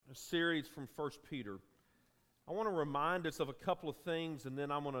a series from 1 Peter. I want to remind us of a couple of things, and then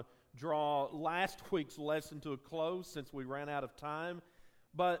I'm going to draw last week's lesson to a close since we ran out of time.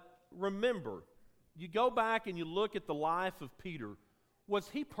 But remember, you go back and you look at the life of Peter. Was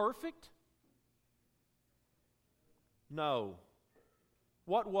he perfect? No.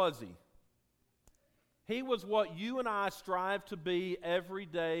 What was he? He was what you and I strive to be every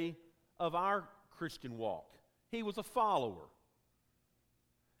day of our Christian walk. He was a follower.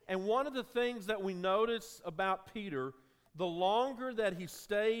 And one of the things that we notice about Peter, the longer that he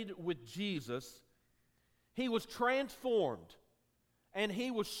stayed with Jesus, he was transformed. And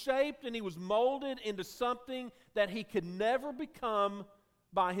he was shaped and he was molded into something that he could never become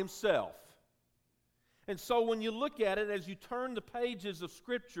by himself. And so when you look at it, as you turn the pages of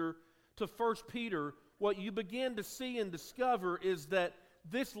Scripture to 1 Peter, what you begin to see and discover is that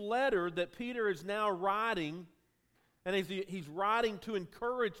this letter that Peter is now writing, and he's writing to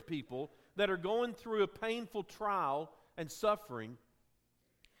encourage people that are going through a painful trial and suffering.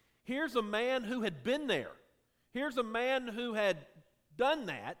 Here's a man who had been there. Here's a man who had done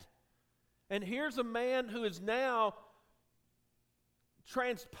that. And here's a man who is now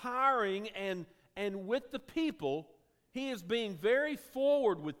transpiring and with the people, he is being very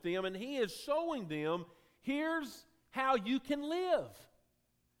forward with them, and he is showing them, here's how you can live.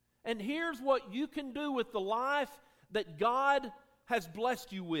 And here's what you can do with the life that God has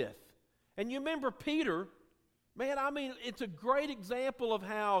blessed you with. And you remember Peter, man, I mean, it's a great example of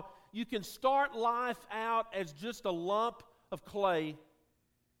how you can start life out as just a lump of clay,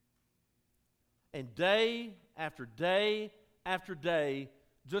 and day after day after day,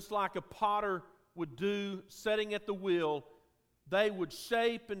 just like a potter would do sitting at the wheel, they would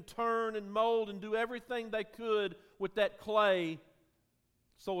shape and turn and mold and do everything they could with that clay,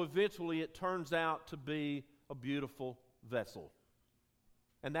 so eventually it turns out to be a beautiful vessel.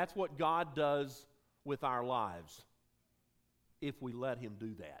 And that's what God does with our lives, if we let Him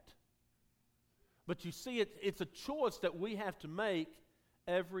do that. But you see, it's a choice that we have to make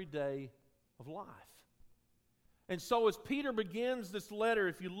every day of life. And so as Peter begins this letter,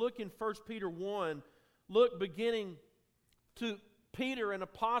 if you look in 1 Peter 1, look beginning to Peter, an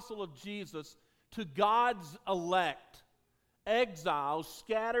apostle of Jesus, to God's elect, exiles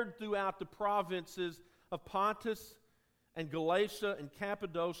scattered throughout the provinces of Pontus and Galatia and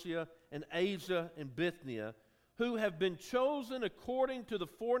Cappadocia and Asia and Bithynia, who have been chosen according to the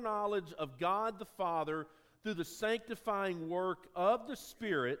foreknowledge of God the Father through the sanctifying work of the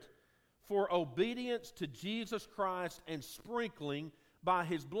Spirit, for obedience to Jesus Christ and sprinkling by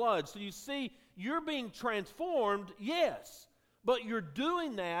His blood. So you see, you're being transformed, yes, but you're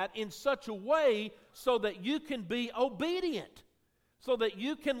doing that in such a way so that you can be obedient, so that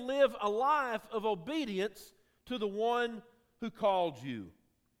you can live a life of obedience to the one who called you.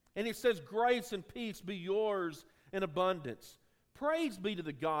 And He says, grace and peace be yours in abundance. Praise be to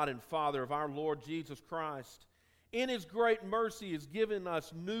the God and Father of our Lord Jesus Christ. In His great mercy He has given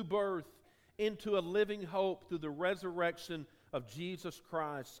us new birth into a living hope through the resurrection of Jesus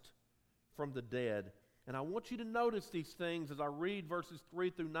Christ from the dead. And I want you to notice these things as I read verses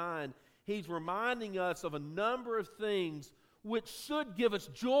 3 through 9. He's reminding us of a number of things which should give us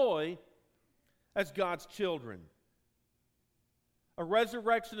joy as God's children. A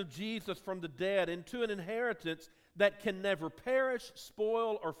resurrection of Jesus from the dead into an inheritance that can never perish,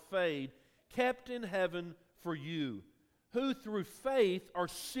 spoil, or fade, kept in heaven for you, who through faith are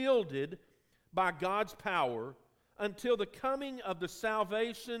shielded by God's power until the coming of the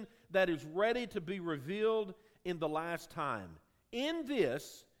salvation that is ready to be revealed in the last time. In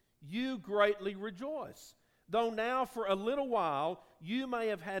this you greatly rejoice, though now for a little while you may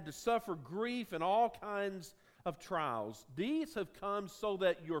have had to suffer grief and all kinds of trials. These have come so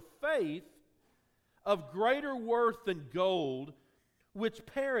that your faith, of greater worth than gold, which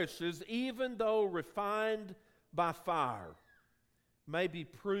perishes even though refined by fire, may be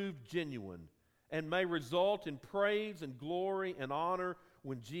proved genuine and may result in praise and glory and honor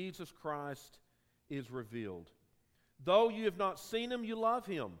when Jesus Christ is revealed. Though you have not seen Him, you love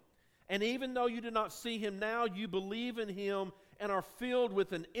Him. And even though you do not see Him now, you believe in Him and are filled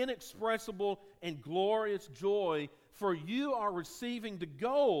with an inexpressible and glorious joy, for you are receiving the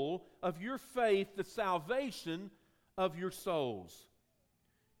goal of your faith, the salvation of your souls.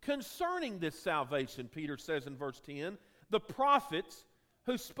 Concerning this salvation, Peter says in verse 10, the prophets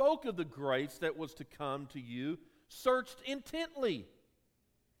who spoke of the grace that was to come to you searched intently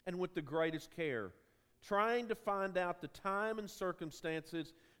and with the greatest care, trying to find out the time and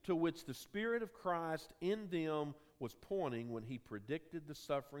circumstances to which the Spirit of Christ in them was pointing when He predicted the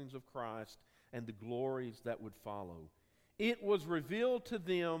sufferings of Christ and the glories that would follow. it was revealed to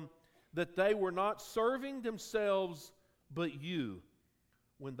them that they were not serving themselves but you,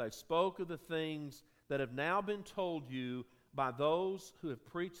 when they spoke of the things that have now been told you by those who have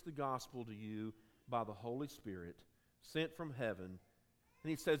preached the gospel to you by the Holy Spirit, sent from heaven. And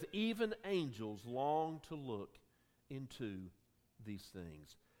he says, even angels long to look into these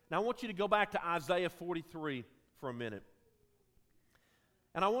things. Now I want you to go back to Isaiah 43 for a minute.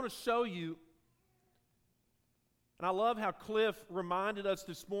 And I want to show you, and I love how Cliff reminded us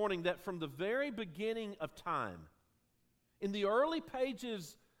this morning that from the very beginning of time, in the early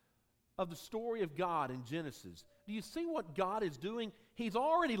pages of the story of God in Genesis, do you see what God is doing? He's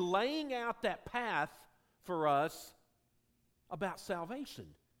already laying out that path for us about salvation.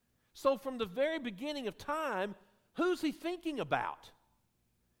 So from the very beginning of time, who's he thinking about?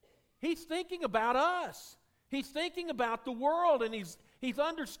 He's thinking about us. He's thinking about the world, and he's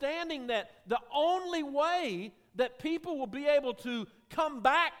understanding that the only way that people will be able to come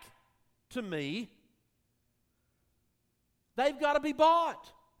back to me, they've got to be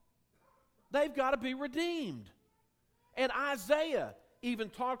bought. They've got to be redeemed. And Isaiah even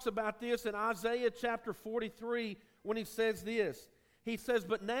talks about this in Isaiah chapter 43 when he says this. He says,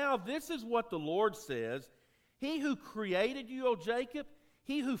 but now this is what the Lord says, He who created you, O Jacob,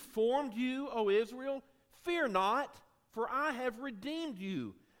 He who formed you, O Israel, fear not, for I have redeemed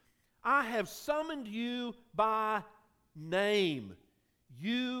you. I have summoned you by name.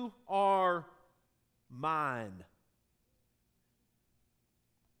 You are mine.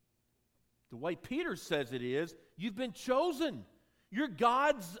 The way Peter says it is, you've been chosen. You're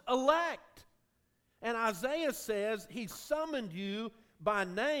God's elect. And Isaiah says, He summoned you by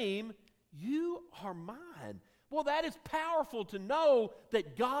name. You are mine. Well, that is powerful to know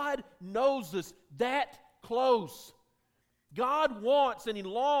that God knows us that close. God wants and He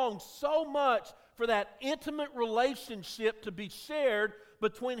longs so much for that intimate relationship to be shared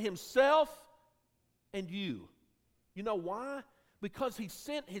between Himself and you. You know why? Because He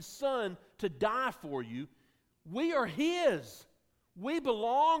sent His Son to die for you. We are His. We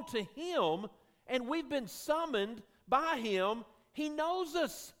belong to Him, and we've been summoned by Him. He knows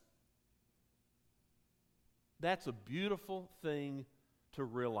us. That's a beautiful thing to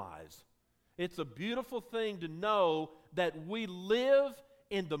realize. It's a beautiful thing to know that we live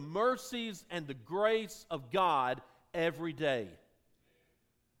in the mercies and the grace of God every day.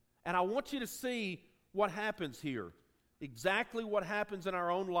 And I want you to see what happens here. Exactly what happens in our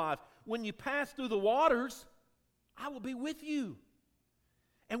own life. When you pass through the waters, I will be with you.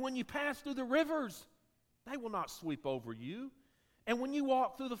 And when you pass through the rivers, they will not sweep over you. And when you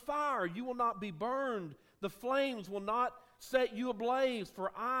walk through the fire, you will not be burned. The flames will not set you ablaze,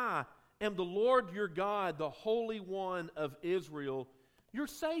 for I am the Lord your God, the Holy One of Israel, your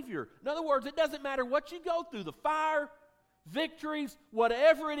Savior. In other words, it doesn't matter what you go through, the fire, victories,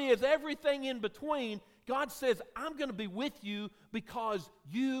 whatever it is, everything in between, God says, I'm going to be with you because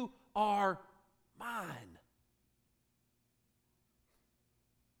you are mine.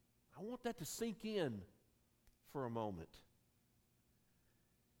 I want that to sink in for a moment.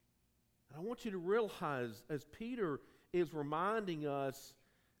 And I want you to realize, as Peter is reminding us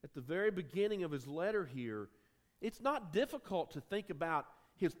at the very beginning of his letter here, it's not difficult to think about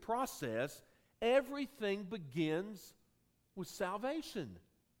his process. Everything begins with salvation.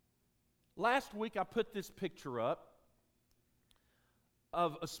 Last week I put this picture up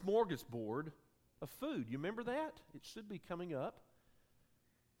of a smorgasbord of food. You remember that? It should be coming up.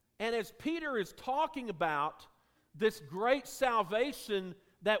 And as Peter is talking about this great salvation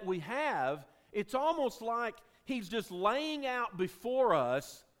that we have, it's almost like he's just laying out before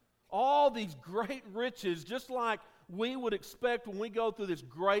us all these great riches, just like we would expect when we go through this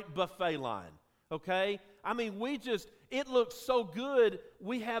great buffet line, okay? I mean, it looks so good,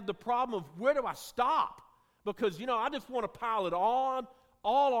 we have the problem of where do I stop? Because, I just want to pile it all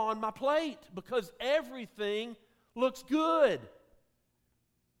on my plate because everything looks good.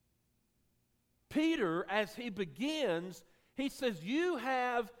 Peter, as he begins, he says, you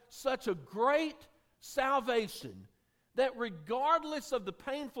have such a great salvation that regardless of the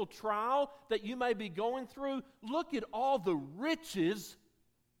painful trial that you may be going through, look at all the riches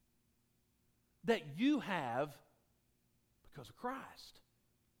that you have because of Christ.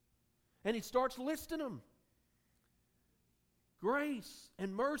 And he starts listing them. Grace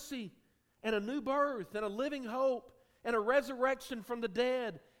and mercy and a new birth and a living hope and a resurrection from the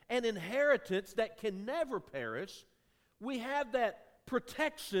dead, an inheritance that can never perish. We have that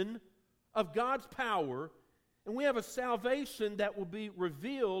protection of God's power, and we have a salvation that will be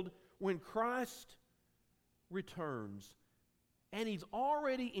revealed when Christ returns. And he's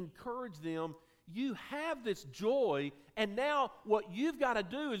already encouraged them, you have this joy, and now what you've got to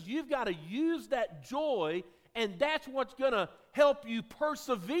do is you've got to use that joy, and that's what's going to help you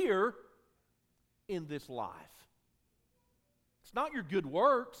persevere in this life. It's not your good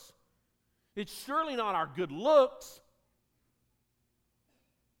works. It's surely not our good looks.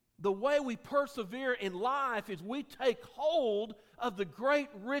 The way we persevere in life is we take hold of the great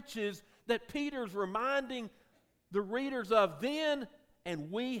riches that Peter's reminding the readers of then,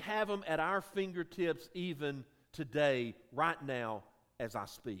 and we have them at our fingertips even today, right now, as I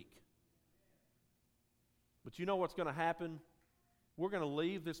speak. But you know what's going to happen? We're going to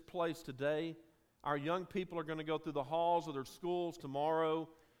leave this place today. Our young people are going to go through the halls of their schools tomorrow.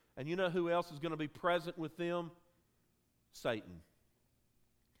 And you know who else is going to be present with them? Satan.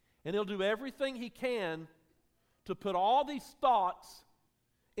 And he'll do everything he can to put all these thoughts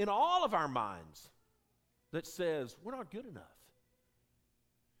in all of our minds that says, we're not good enough.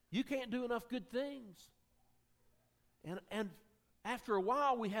 You can't do enough good things. And after a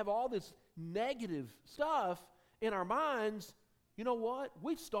while, we have all this negative stuff in our minds. You know what?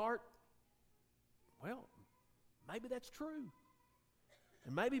 We start, well, maybe that's true.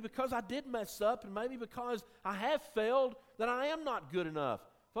 And maybe because I did mess up, and maybe because I have failed, that I am not good enough.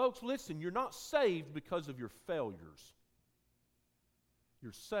 Folks, listen, you're not saved because of your failures.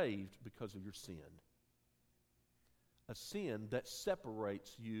 You're saved because of your sin. A sin that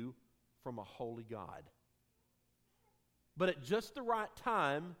separates you from a holy God. But at just the right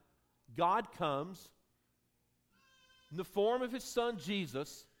time, God comes in the form of His Son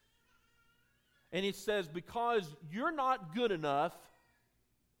Jesus, and He says, because you're not good enough,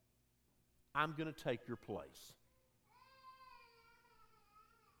 I'm going to take your place.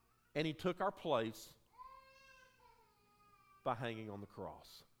 And He took our place by hanging on the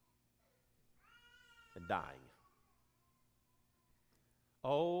cross and dying.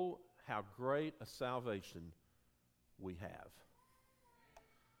 Oh, how great a salvation we have.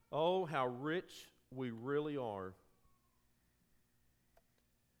 Oh, how rich we really are.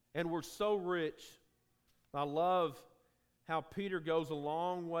 And we're so rich. I love how Peter goes a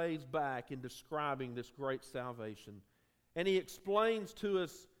long ways back in describing this great salvation. And he explains to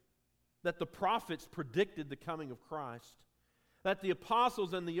us that the prophets predicted the coming of Christ, that the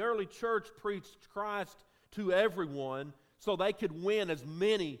apostles and the early church preached Christ to everyone so they could win as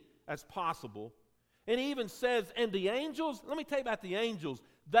many as possible. And he even says, and the angels, let me tell you about the angels,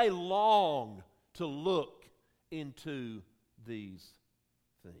 they long to look into these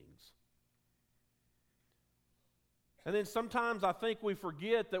things. And then sometimes I think we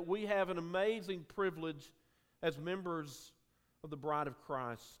forget that we have an amazing privilege as members of the bride of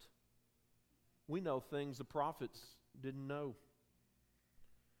Christ. We know things the prophets didn't know.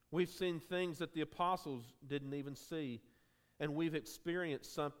 We've seen things that the apostles didn't even see. And we've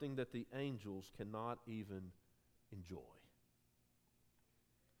experienced something that the angels cannot even enjoy.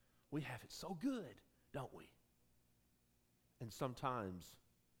 We have it so good, don't we? And sometimes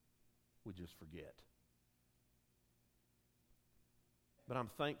we just forget. But I'm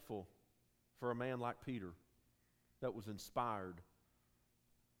thankful for a man like Peter that was inspired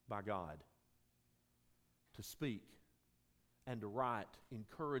by God to speak and to write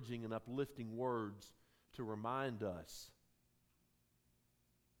encouraging and uplifting words to remind us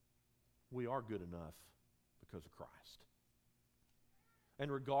we are good enough because of Christ.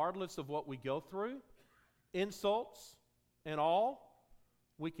 And regardless of what we go through, insults and all,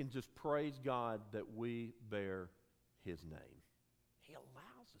 we can just praise God that we bear His name. He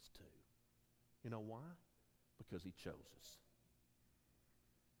allows us to. You know why? Because He chose us.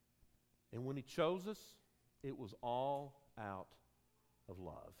 And when He chose us, it was all out of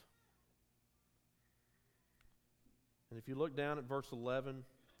love. And if you look down at verse 11,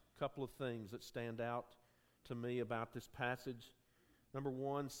 a couple of things that stand out to me about this passage. Number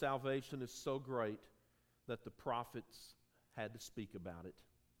one, salvation is so great that the prophets had to speak about it.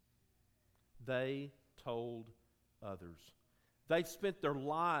 They told others. They spent their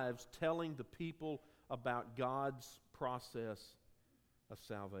lives telling the people about God's process of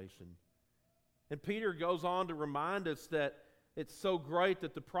salvation. And Peter goes on to remind us that it's so great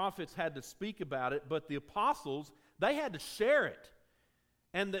that the prophets had to speak about it, but the apostles, they had to share it.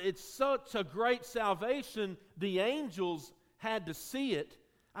 And it's such a great salvation, the angels had to see it.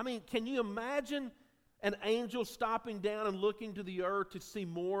 I mean, can you imagine an angel stopping down and looking to the earth to see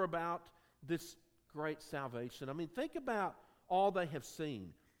more about this great salvation? I mean, think about all they have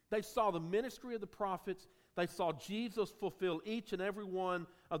seen. They saw the ministry of the prophets. They saw Jesus fulfill each and every one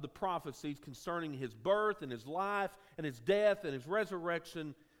of the prophecies concerning His birth and His life and His death and His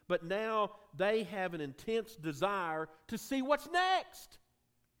resurrection. But now they have an intense desire to see what's next.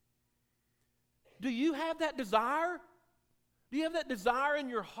 Do you have that desire? Do you have that desire in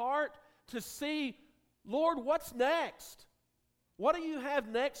your heart to see, Lord, what's next? What do you have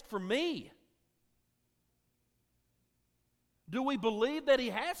next for me? Do we believe that He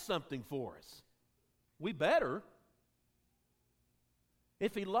has something for us? We better.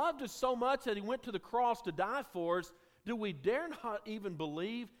 If He loved us so much that He went to the cross to die for us, do we dare not even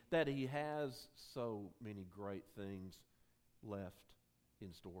believe that He has so many great things left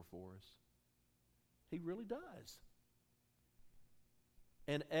in store for us? He really does.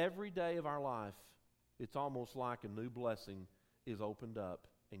 And every day of our life, it's almost like a new blessing is opened up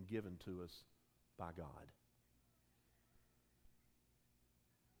and given to us by God.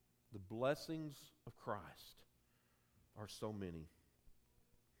 The blessings of Christ are so many.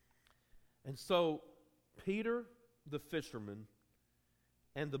 And so, Peter, the fisherman,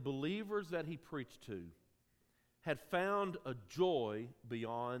 and the believers that he preached to had found a joy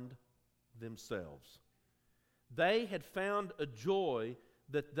beyond themselves. They had found a joy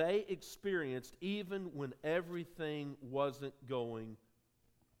that they experienced even when everything wasn't going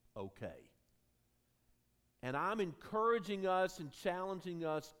okay. And I'm encouraging us and challenging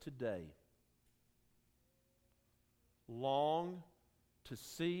us today. Long to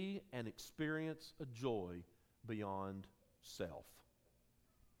see and experience a joy beyond self.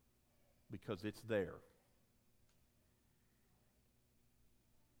 Because it's there.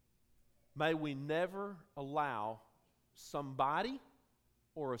 May we never allow somebody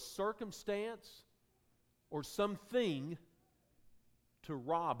or a circumstance or something to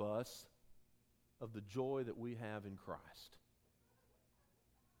rob us of the joy that we have in Christ.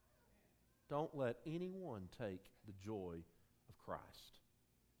 Don't let anyone take the joy of Christ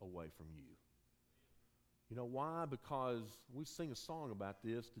away from you. You know why? Because we sing a song about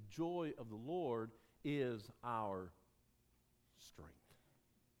this. The joy of the Lord is our strength.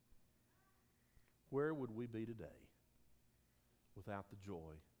 Where would we be today without the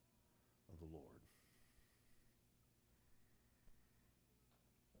joy of the Lord?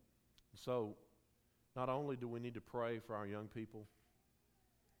 So, not only do we need to pray for our young people,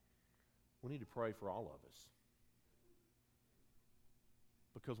 we need to pray for all of us.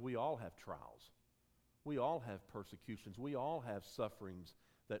 Because we all have trials. We all have persecutions. We all have sufferings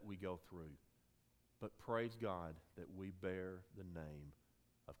that we go through. But praise God that we bear the name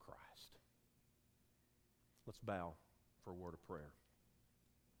of Christ. Let's bow for a word of prayer.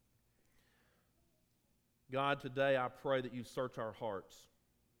 God, today I pray that you search our hearts.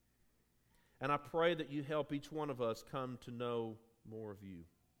 And I pray that you help each one of us come to know more of you.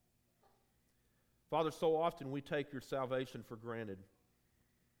 Father, so often we take your salvation for granted.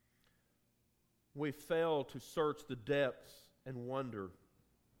 We fail to search the depths and wonder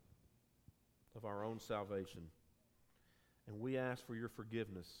of our own salvation. And we ask for your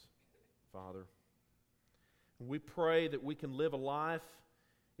forgiveness, Father. And we pray that we can live a life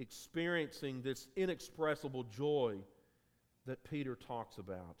experiencing this inexpressible joy that Peter talks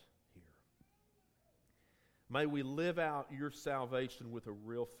about here. May we live out your salvation with a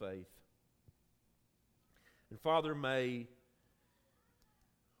real faith. And Father, may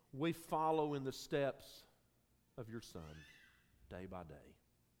we follow in the steps of your Son day by day.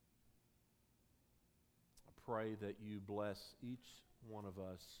 I pray that you bless each one of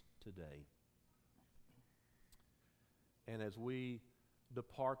us today. And as we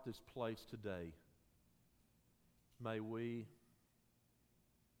depart this place today, may we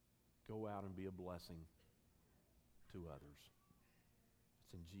go out and be a blessing to others.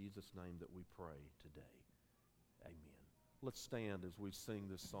 It's in Jesus' name that we pray today. Amen. Let's stand as we sing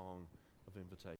this song of invitation.